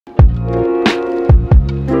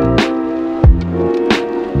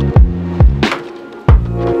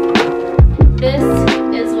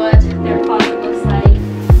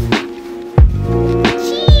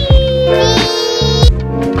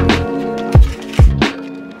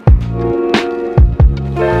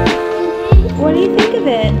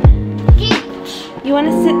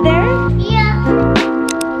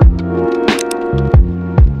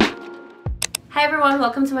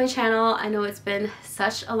channel. I know it's been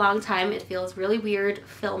such a long time. It feels really weird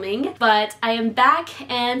filming, but I am back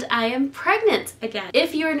and I am pregnant again.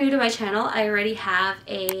 If you are new to my channel, I already have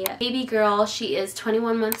a baby girl. She is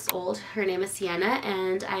 21 months old. Her name is Sienna,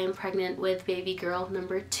 and I am pregnant with baby girl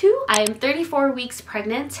number 2. I am 34 weeks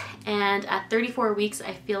pregnant, and at 34 weeks,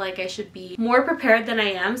 I feel like I should be more prepared than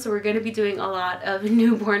I am, so we're going to be doing a lot of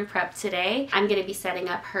newborn prep today. I'm going to be setting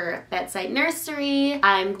up her bedside nursery.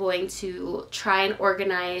 I'm going to try and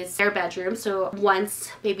organize their bedroom, so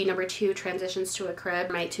once baby number 2 transitions to a crib,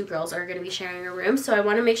 my 2 girls are going to be sharing a room, so I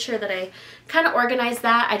want to make sure that I kind of organize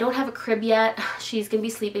that. I don't have a crib yet. She's going to be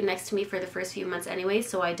sleeping next to me for the first few months anyway,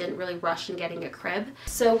 so I didn't really rush in getting a crib.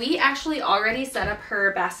 So we actually already set up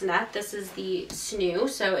her bassinet. This is the snoo,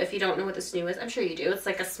 so if you don't know what the snoo is, I'm sure you do. It's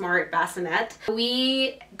like a smart bassinet.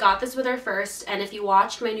 We got this with her first, and if you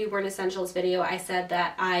watched my newborn essentials video, I said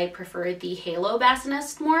that I prefer the Halo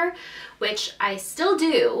bassinet more, which I still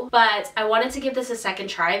do, but I wanted to give this a second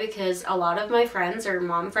try because a lot of my friends or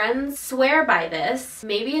mom friends swear by this.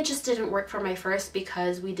 Maybe it just didn't work for my first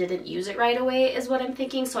because we didn't use it right away is what I'm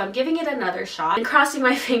thinking, so I'm giving it another shot and crossing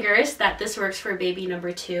my fingers that this works for baby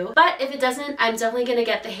number 2. But if it doesn't, I'm definitely gonna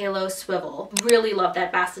get the Halo swivel. Really love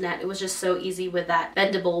that bassinet. It was just so easy with that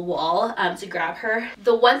bendable wall to grab her.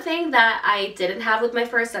 The one thing that I didn't have with my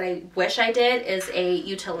first that I wish I did is a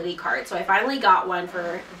utility cart, so I finally got one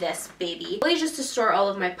for this baby. Really just to store all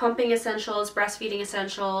of my pumping essentials, breastfeeding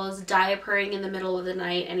essentials, diapering in the middle of the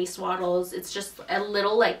night, any swaddles. It's just a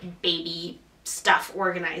little like baby stuff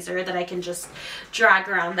organizer that I can just drag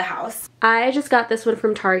around the house. I just got this one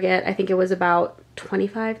from Target. I think it was about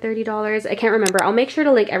 $25–30. I can't remember. I'll make sure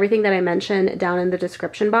to link everything that I mentioned down in the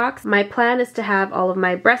description box. My plan is to have all of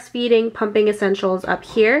my breastfeeding, pumping essentials up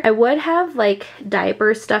here. I would have like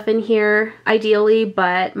diaper stuff in here ideally,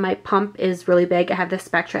 but my pump is really big. I have the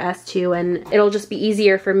Spectra S2, and it'll just be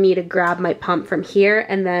easier for me to grab my pump from here,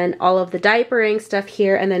 and then all of the diapering stuff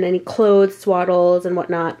here, and then any clothes, swaddles, and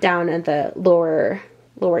whatnot down at the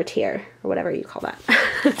lower tier, or whatever you call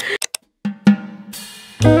that.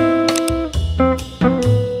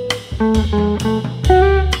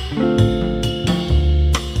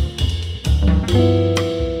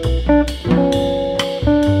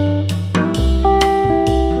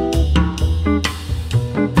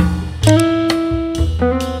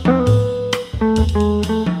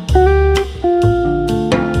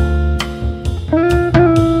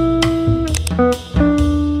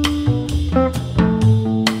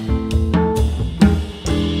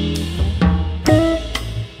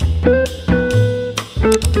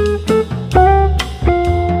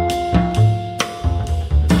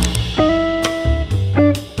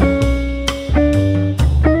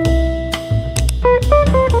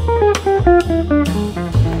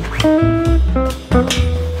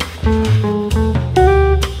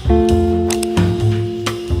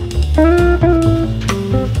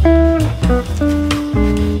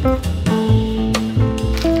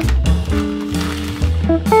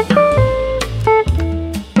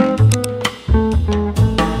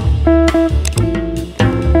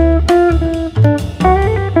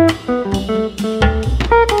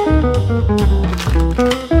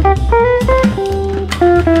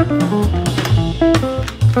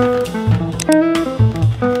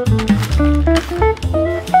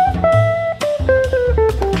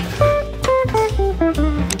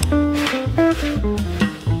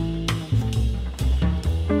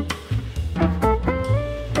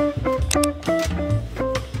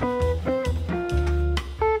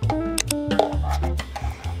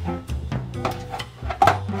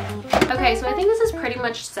 Okay, so I think this is pretty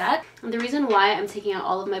much set. And the reason why I'm taking out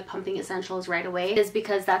all of my pumping essentials right away is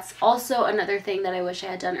because that's also another thing that I wish I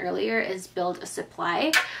had done earlier, is build a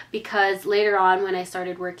supply, because later on when I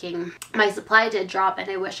started working, my supply did drop, and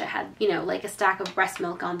I wish I had, you know, like a stack of breast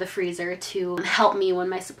milk on the freezer to help me when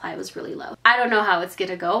my supply was really low. I don't know how it's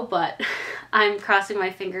gonna go, but I'm crossing my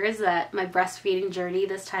fingers that my breastfeeding journey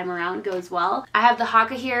this time around goes well. I have the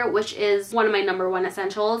Haka here, which is one of my #1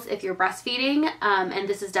 essentials if you're breastfeeding, and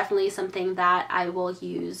this is definitely something that I will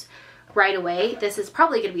use right away. This is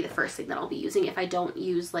probably going to be the first thing that I'll be using if I don't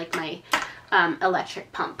use like my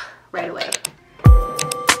electric pump right away.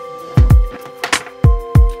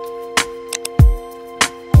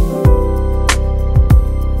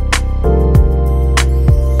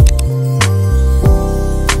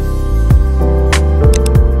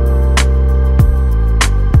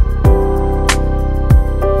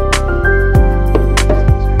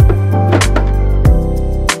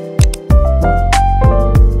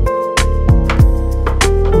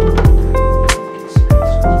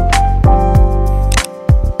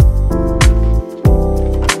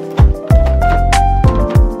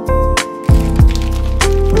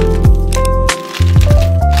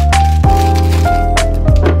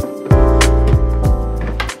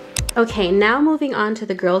 Okay, now moving on to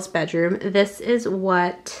the girls' bedroom. This is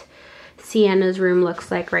what Sienna's room looks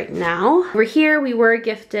like right now. Over here, we were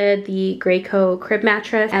gifted the Graco crib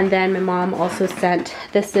mattress, and then my mom also sent,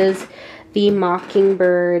 this is the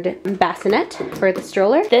Mockingbird Bassinet for the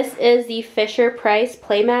stroller. This is the Fisher-Price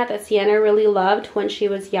playmat that Sienna really loved when she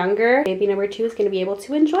was younger. Baby number 2 is going to be able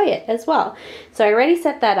to enjoy it as well. So I already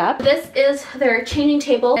set that up. This is their changing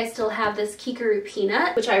table. I still have this Kikaru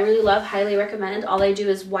peanut, which I really love, highly recommend. All I do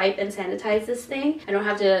is wipe and sanitize this thing. I don't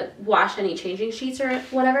have to wash any changing sheets or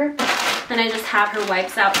whatever. And I just have her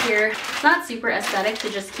wipes out here. It's not super aesthetic to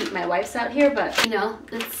just keep my wipes out here, but you know,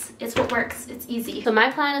 it's what works. It's easy. So my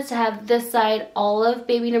plan is to have this side all of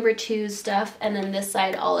baby number 2's stuff, and then this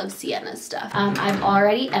side all of Sienna's stuff. I've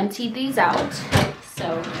already emptied these out,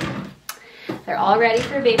 so they're all ready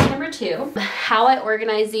for baby number 2. How I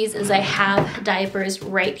organize these is I have diapers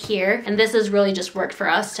right here, and this has really just worked for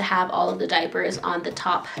us to have all of the diapers on the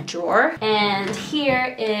top drawer. And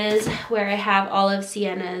here is where I have all of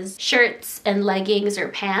Sienna's shirts and leggings or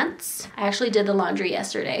pants. I actually did the laundry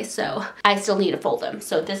yesterday, so I still need to fold them.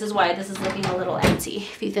 So this is why this is looking a little empty.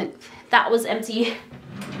 If you think that was empty,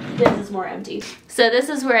 this is more empty. So this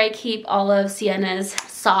is where I keep all of Sienna's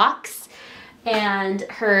socks and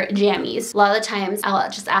her jammies. A lot of the times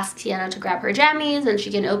I'll just ask Sienna to grab her jammies and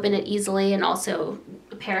she can open it easily, and also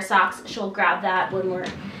a pair of socks, she'll grab that when we're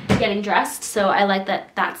getting dressed. So I like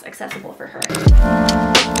that that's accessible for her.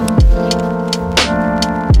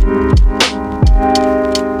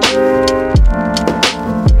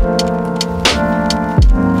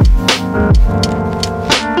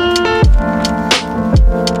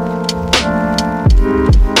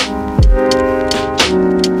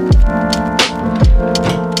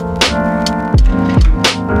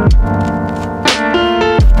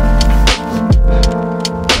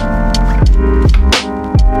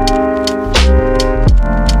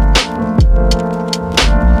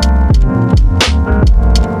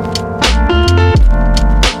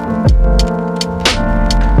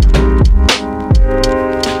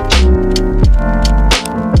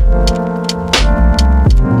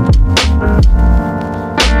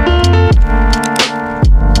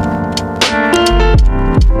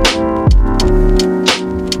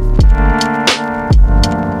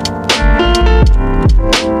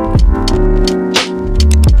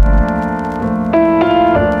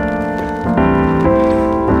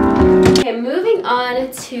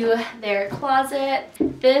 To their closet.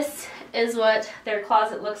 This is what their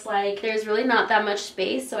closet looks like. There's really not that much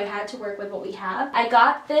space, so I had to work with what we have. I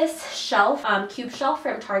got this shelf, cube shelf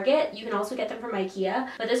from Target. You can also get them from IKEA,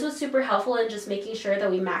 but this was super helpful in just making sure that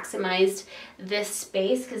we maximized this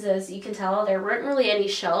space, because as you can tell, there weren't really any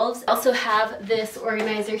shelves. I also have this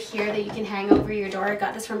organizer here that you can hang over your door. I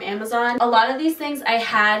got this from Amazon. A lot of these things I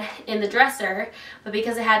had in the dresser, but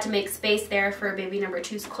because I had to make space there for baby number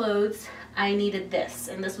 2's clothes, I needed this,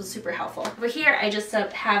 and this was super helpful. Over here, I just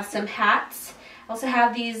have some hats. I also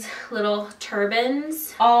have these little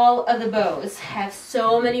turbans. All of the bows. I have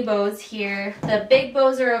so many bows here. The big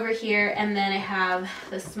bows are over here, and then I have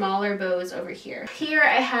the smaller bows over here. Here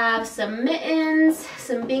I have some mittens,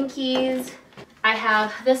 some binkies. I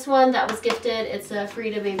have this one that was gifted. It's a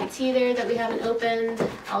Frida baby teether that we haven't opened.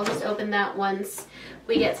 I'll just open that once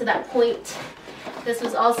we get to that point. This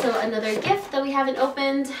was also another gift that we haven't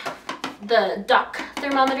opened. The duck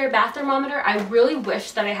thermometer, bath thermometer. I really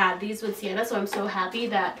wish that I had these with Sienna, so I'm so happy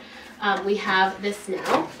that we have this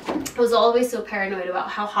now. I was always so paranoid about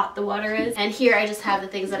how hot the water is. And here I just have the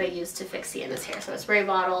things that I use to fix Sienna's hair. So a spray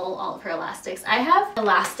bottle, all of her elastics. I have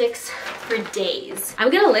elastics for days. I'm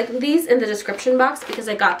gonna link these in the description box because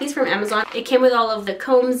I got these from Amazon. It came with all of the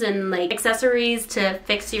combs and like accessories to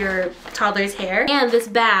fix your toddler's hair, and this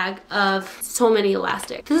bag of so many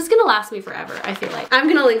elastics. This is gonna last me forever, I feel like. I'm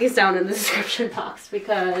gonna link these down in the description box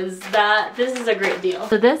because this is a great deal.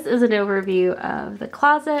 So this is an overview of the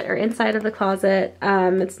closet, or inside of the closet.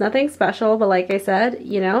 It's nothing special, but like I said,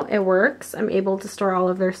 you know, it works. I'm able to store all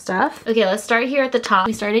of their stuff. Okay, let's start here at the top.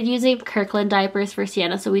 We started using Kirkland diapers for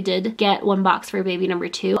Sienna, so we did get one box for baby number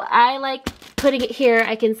 2. I like putting it here.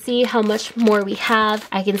 I can see how much more we have.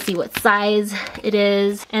 I can see what size it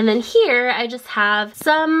is. And then here, I just have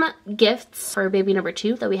some gifts for baby number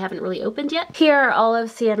 2 that we haven't really opened yet. Here are all of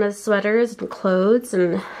Sienna's sweaters and clothes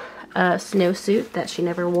and a snowsuit that she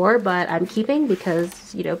never wore, but I'm keeping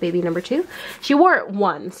because, you know, baby number 2. She wore it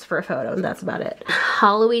once for a photo, and that's about it.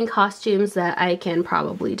 Halloween costumes that I can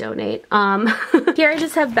probably donate. Here I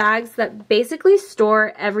just have bags that basically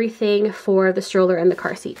store everything for the stroller and the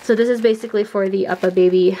car seat. So this is basically for the Uppa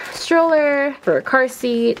baby stroller, for a car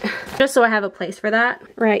seat, just so I have a place for that.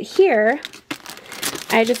 Right here,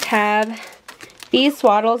 I just have these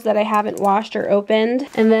swaddles that I haven't washed or opened.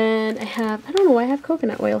 And then I have, I don't know why I have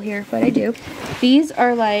coconut oil here, but I do. These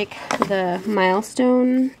are like the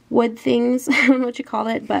milestone wood things. I don't know what you call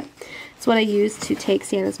it, but it's what I use to take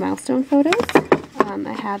Sienna's milestone photos.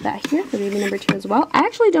 I have that here for baby number 2 as well. I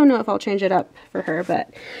actually don't know if I'll change it up for her, but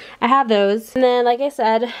I have those. And then, like I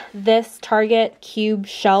said, this Target cube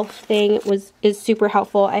shelf thing is super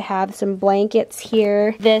helpful. I have some blankets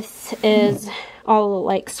here. This is all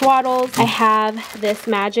like swaddles. I have this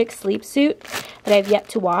magic sleep suit that I've yet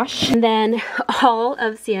to wash. And then all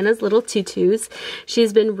of Sienna's little tutus.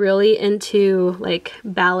 She's been really into like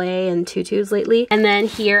ballet and tutus lately. And then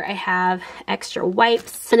here I have extra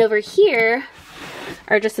wipes. And over here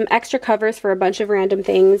are just some extra covers for a bunch of random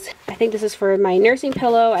things. I think this is for my nursing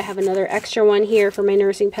pillow. I have another extra one here for my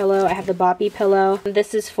nursing pillow. I have the Boppy pillow.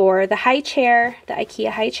 This is for the high chair, the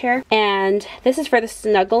IKEA high chair. And this is for the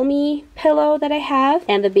Snuggle Me pillow that I have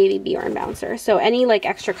and the baby Bjorn bouncer. So any like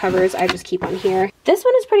extra covers I just keep on here. This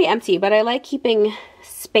one is pretty empty, but I like keeping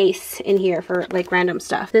space in here for like random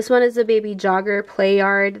stuff. This one is the baby jogger play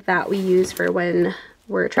yard that we use for when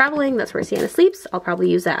we're traveling. That's where Sienna sleeps. I'll probably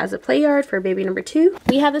use that as a play yard for baby number 2.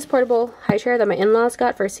 We have this portable high chair that my in-laws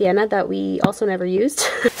got for Sienna that we also never used.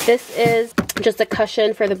 This is just a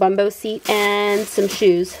cushion for the bumbo seat and some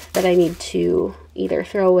shoes that I need to either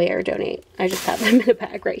throw away or donate. I just have them in a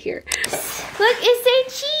bag right here. Look, it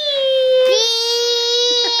said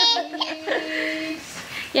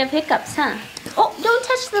cheese! You have hiccups, huh? Oh, don't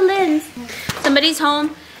touch the lens. Somebody's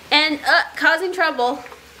home and causing trouble.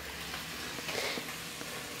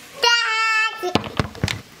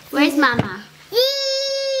 Where's Mama?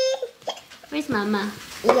 Where's Mama?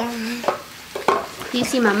 Yeah. Do you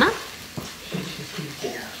see Mama?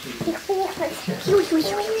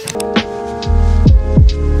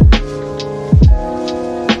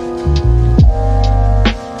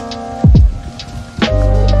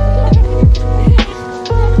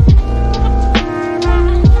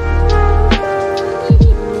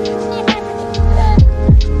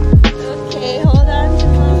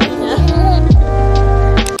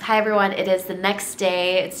 Hi everyone, it is the next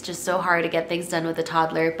day. It's just so hard to get things done with a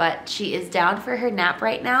toddler, but she is down for her nap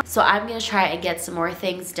right now. So I'm gonna try and get some more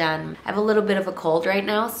things done. I have a little bit of a cold right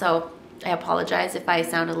now, so I apologize if I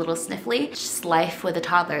sound a little sniffly. It's just life with a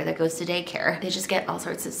toddler that goes to daycare. They just get all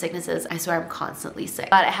sorts of sicknesses. I swear I'm constantly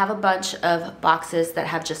sick. But I have a bunch of boxes that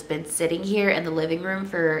have just been sitting here in the living room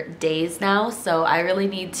for days now, so I really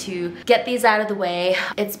need to get these out of the way.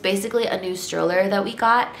 It's basically a new stroller that we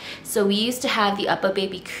got. So we used to have the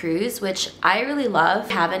UppaBaby Cruise, which I really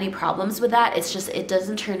love. Have any problems with that? It's just, it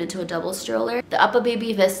doesn't turn into a double stroller. The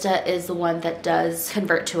UppaBaby Vista is the one that does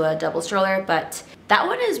convert to a double stroller, but that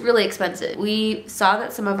one is really expensive. We saw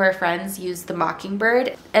that some of our friends used the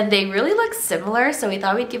Mockingbird and they really look similar, so we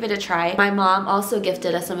thought we'd give it a try. My mom also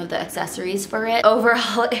gifted us some of the accessories for it.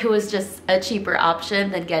 Overall, it was just a cheaper option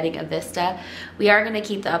than getting a Vista. We are gonna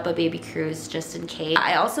keep the UppaBaby Cruise just in case.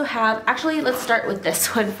 I also have, actually, let's start with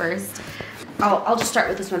this one first. I'll just start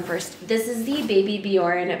with this one first. This is the Baby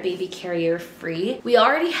Bjorn Baby Carrier Free. We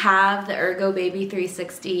already have the Ergo Baby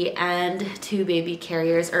 360 and 2 baby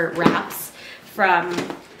carriers, or wraps, from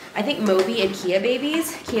I think Moby and Kia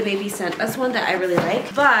Babies. Kia Babies sent us one that I really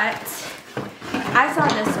like, but I saw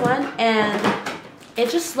this one and it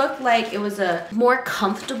just looked like it was a more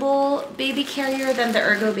comfortable baby carrier than the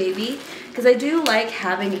Ergo Baby, because I do like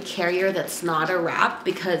having a carrier that's not a wrap,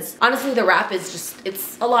 because honestly the wrap is just,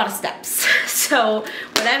 it's a lot of steps. So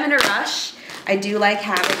when I'm in a rush, I do like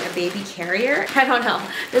having a baby carrier. I don't know.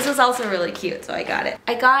 This was also really cute, so I got it.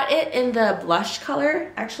 I got it in the blush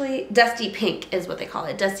color. Actually, dusty pink is what they call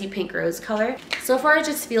it. Dusty pink rose color. So far, it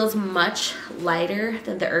just feels much lighter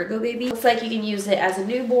than the Ergo Baby. Looks like you can use it as a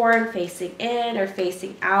newborn, facing in or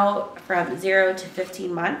facing out from 0 to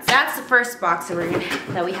 15 months. That's the first box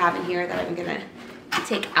that we have in here that I'm gonna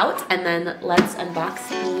take out, and then let's unbox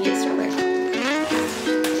the stroller.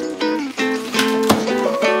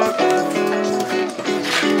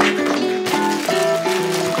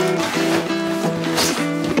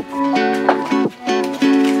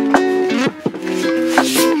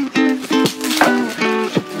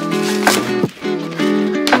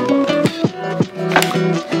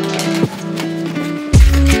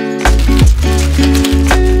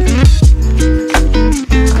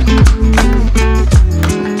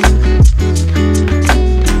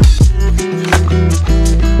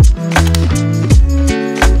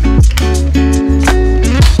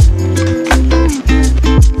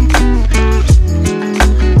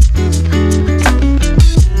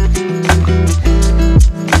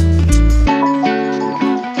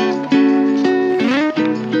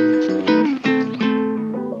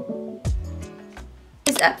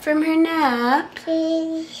 from her nap?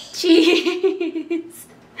 Cheese.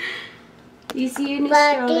 You see your new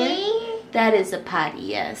stroller? That is a potty,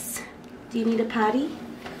 yes. Do you need a potty?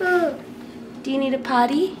 Do you need a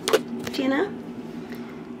potty, Sienna?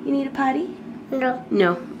 You need a potty? No.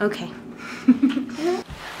 No, okay.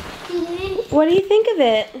 What do you think of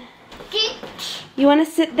it? You want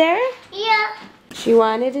to sit there? Yeah. She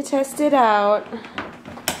wanted to test it out.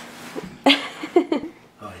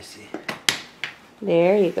 Oh, I see.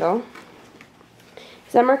 There you go.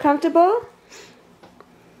 Is that more comfortable?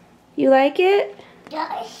 You like it?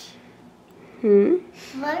 Yes. Hmm?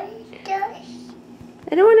 Yes.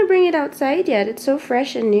 I don't want to bring it outside yet. It's so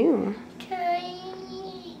fresh and new.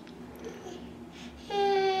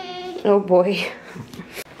 Oh boy.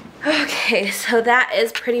 Okay, so that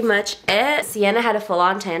is pretty much it. Sienna had a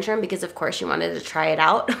full-on tantrum because of course she wanted to try it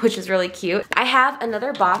out, which is really cute. I have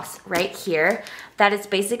another box right here that is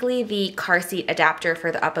basically the car seat adapter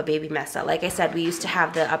for the UppaBaby Mesa. Like I said, we used to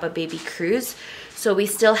have the UppaBaby Cruise, so we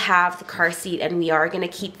still have the car seat and we are gonna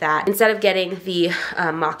keep that instead of getting the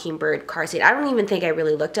Mockingbird car seat. I don't even think I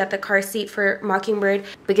really looked at the car seat for Mockingbird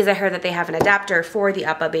because I heard that they have an adapter for the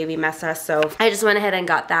UppaBaby Mesa, so I just went ahead and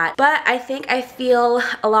got that. But I think I feel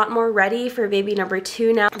a lot more ready for baby number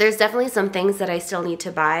 2 now. There's definitely some things that I still need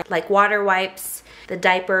to buy, like water wipes, the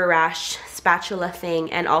diaper rash spatula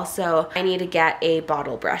thing, and also I need to get a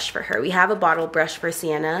bottle brush for her. We have a bottle brush for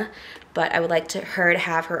Sienna, but I would like her to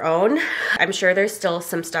have her own. I'm sure there's still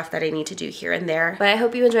some stuff that I need to do here and there, but I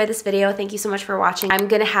hope you enjoyed this video. Thank you so much for watching. I'm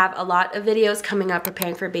gonna have a lot of videos coming up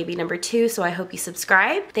preparing for baby number 2, so I hope you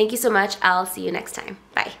subscribe. Thank you so much. I'll see you next time.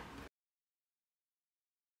 Bye.